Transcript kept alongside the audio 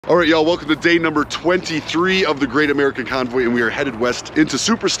All right, y'all, welcome to day number 23 of the Great American Convoy, and we are headed west into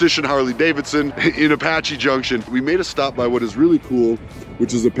Superstition Harley-Davidson in Apache Junction. We made a stop by what is really cool,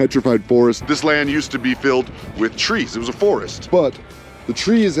 which is a petrified forest. This land used to be filled with trees. It was a forest, but the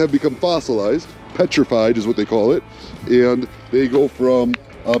trees have become fossilized. Petrified is what they call it, and they go from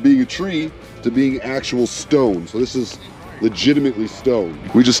being a tree to being actual stone. So this is legitimately stone.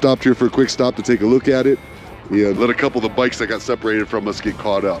 We just stopped here for a quick stop to take a look at it. Yeah, let a couple of the bikes that got separated from us get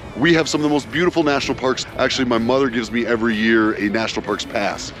caught up. We have some of the most beautiful national parks. Actually, my mother gives me every year a national parks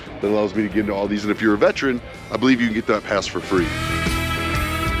pass that allows me to get into all these. And if you're a veteran, I believe you can get that pass for free.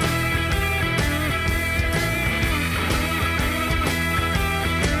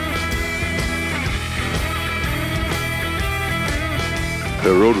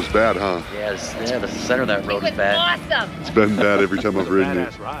 That road was bad, huh? Yes, yeah, the center of that road is bad. Awesome. It's been bad every time I've ridden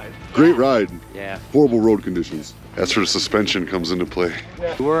it. Ride. Great ride. Yeah. Horrible road conditions. That's where the suspension comes into play.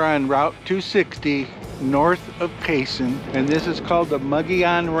 We're on Route 260 north of Payson, and this is called the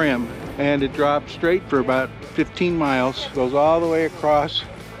Mogollon Rim, and it drops straight for about 15 miles, goes all the way across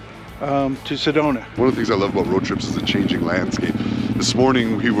to Sedona. One of the things I love about road trips is the changing landscape. This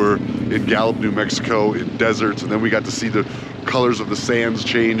morning we were in Gallup, New Mexico, in deserts, and then we got to see the colors of the sands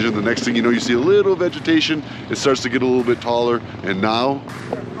change, and the next thing you know, you see a little vegetation. It starts to get a little bit taller, and now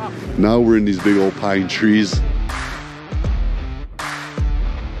we're in these big old pine trees.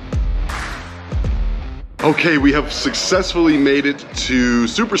 Okay, we have successfully made it to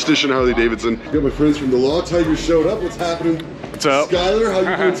Superstition Harley-Davidson. Got my friends from the Law Tigers showed up. What's happening? What's up? Skyler, how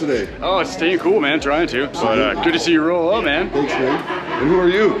you doing today? Oh, it's staying cool, man. Trying to. But good to see you roll up, man. Thanks, man. And who are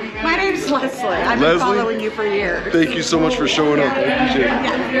you? My name's Leslie. I've been following you for years. Thank you so much for showing up. I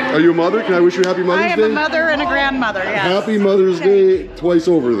appreciate it. Are you a mother? Can I wish you a happy Mother's Day? I am a mother and a grandmother, yes. Happy Mother's Day twice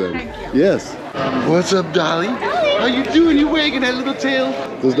over then. Thank you. Yes. What's up, Dolly? How you doing? You wagging that little tail?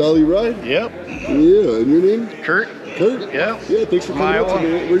 Does Dolly ride? Yep. Yeah, and your name? Kurt. Kurt? Yep. Yeah, thanks for coming up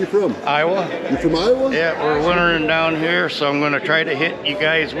today. Where are you from? Iowa. You from Iowa? Yeah, we're wintering down here, so I'm going to try to hit you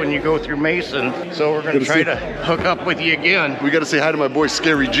guys when you go through Mason. So we're going to try to hook up with you again. We got to say hi to my boy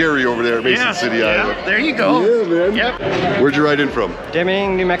Scary Jerry over there at Mason City, Iowa. There you go. Yeah, man. Yep. Where'd you ride in from?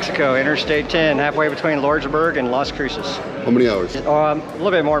 Deming, New Mexico, Interstate 10, halfway between Lordsburg and Las Cruces. How many hours? A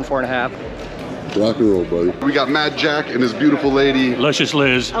little bit more than 4.5. Rock and roll, buddy. We got Mad Jack and his beautiful lady. Luscious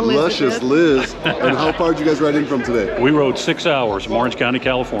Liz. Luscious Liz. And how far did you guys ride in from today? We rode 6 hours from Orange County,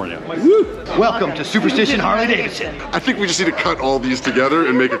 California. Woo. Welcome to Superstition Harley-Davidson. I think we just need to cut all these together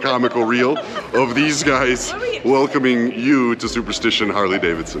and make a comical reel of these guys welcoming you to Superstition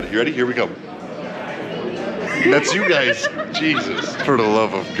Harley-Davidson. You ready? Here we come. That's you guys. Jesus. For the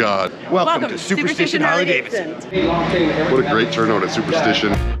love of God. Welcome to Superstition Harley-Davidson. What a great turnout at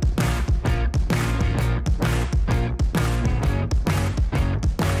Superstition.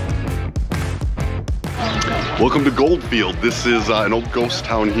 Welcome to Goldfield. This is an old ghost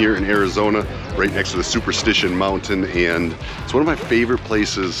town here in Arizona, right next to the Superstition Mountain, and it's one of my favorite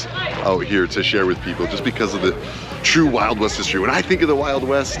places out here to share with people just because of the true Wild West history. When I think of the Wild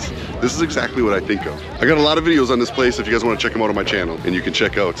West, this is exactly what I think of. I got a lot of videos on this place if you guys want to check them out on my channel, and you can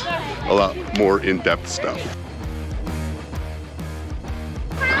check out a lot more in-depth stuff.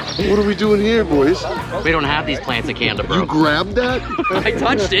 What are we doing here, boys? We don't have these plants in Canada, bro. You grabbed that? I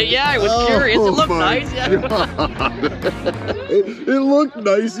touched it, yeah, I was curious. It looked nice. Yeah. It looked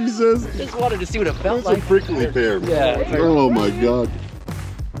nice, he says. Just wanted to see what it felt It's like. a prickly pear. Yeah. Oh my God.